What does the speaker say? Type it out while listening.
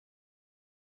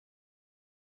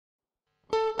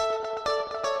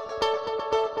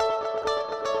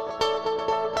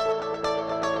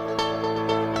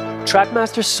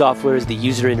TrakMaster Software is the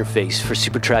user interface for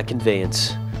SuperTrak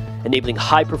Conveyance, enabling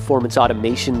high-performance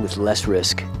automation with less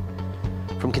risk.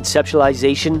 From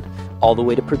conceptualization all the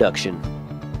way to production.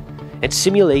 And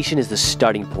simulation is the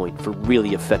starting point for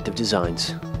really effective designs.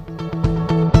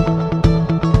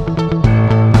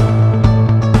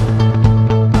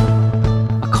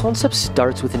 A concept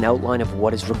starts with an outline of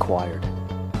what is required.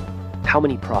 How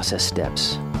many process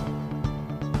steps?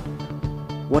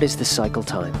 What is the cycle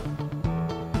time?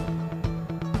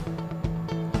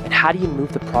 And how do you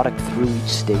move the product through each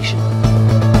station?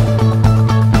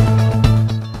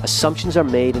 Assumptions are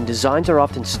made and designs are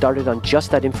often started on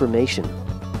just that information.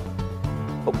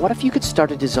 But what if you could start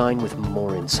a design with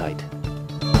more insight?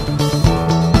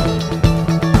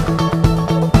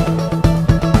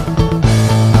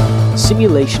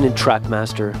 Simulation in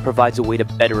TrakMaster provides a way to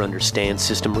better understand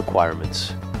system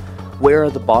requirements. Where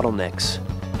are the bottlenecks?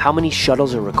 How many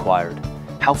shuttles are required?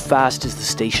 How fast is the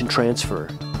station transfer?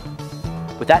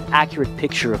 With that accurate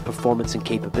picture of performance and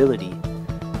capability,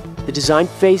 the design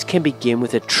phase can begin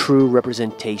with a true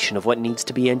representation of what needs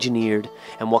to be engineered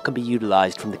and what can be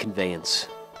utilized from the conveyance.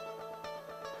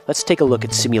 Let's take a look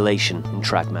at simulation in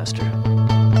TrakMaster.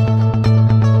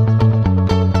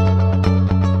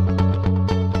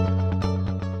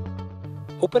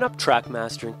 Open up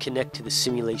TrakMaster and connect to the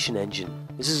simulation engine.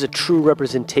 This is a true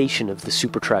representation of the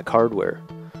SuperTrak hardware.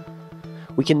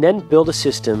 We can then build a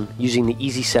system using the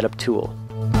Easy Setup tool.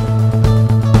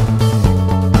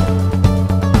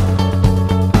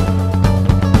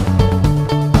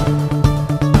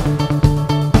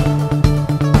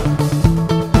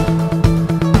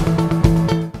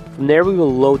 From there we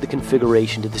will load the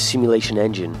configuration to the simulation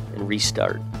engine and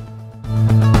restart.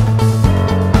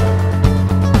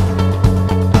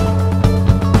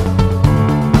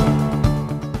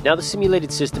 Now the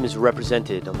simulated system is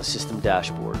represented on the system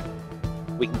dashboard.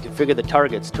 We can configure the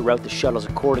targets to route the shuttles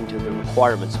according to the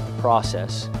requirements of the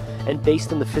process, and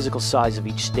based on the physical size of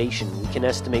each station, we can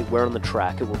estimate where on the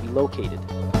track it will be located.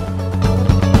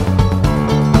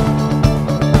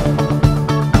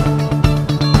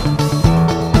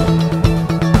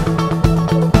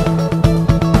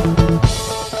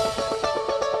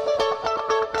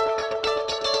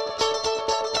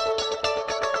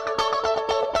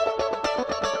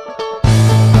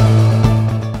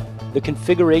 The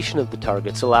configuration of the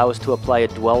targets allow us to apply a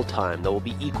dwell time that will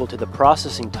be equal to the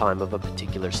processing time of a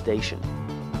particular station.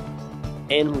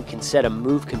 And we can set a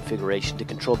move configuration to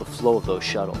control the flow of those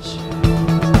shuttles.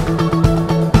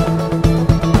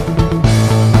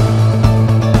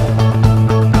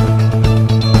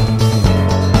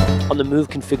 On the move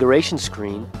configuration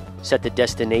screen, set the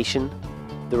destination,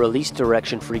 the release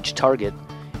direction for each target,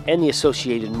 and the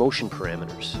associated motion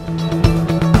parameters.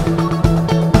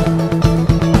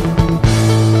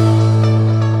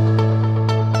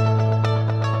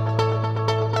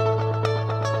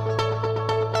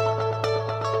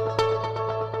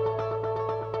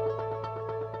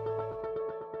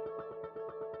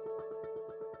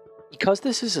 Because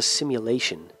this is a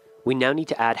simulation, we now need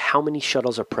to add how many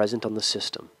shuttles are present on the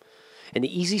system, and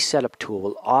the Easy Setup tool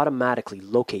will automatically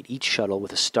locate each shuttle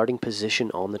with a starting position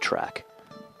on the track.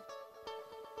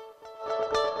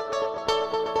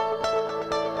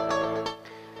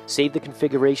 Save the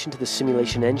configuration to the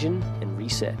simulation engine and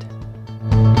reset.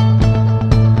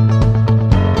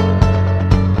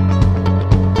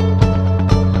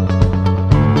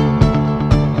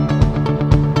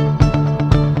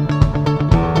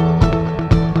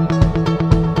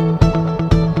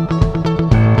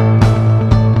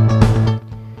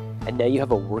 Now you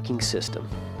have a working system.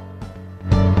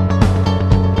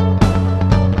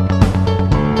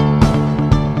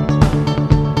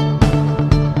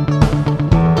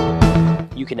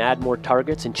 You can add more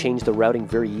targets and change the routing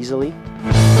very easily.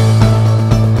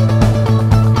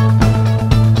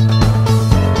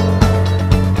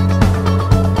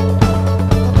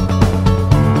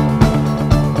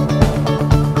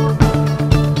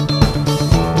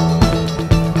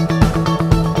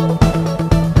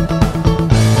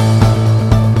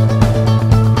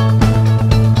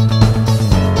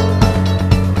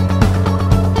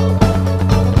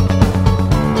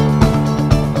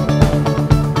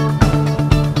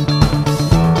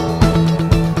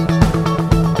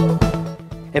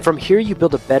 And from here you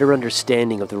build a better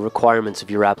understanding of the requirements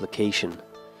of your application.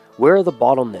 Where are the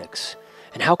bottlenecks?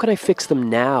 And how can I fix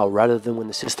them now rather than when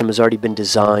the system has already been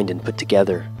designed and put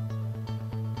together?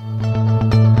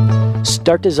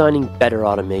 Start designing better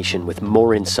automation with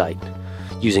more insight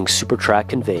using SuperTrak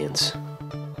Conveyance.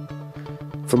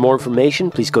 For more information,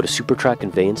 please go to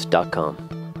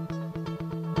supertrakconveyance.com.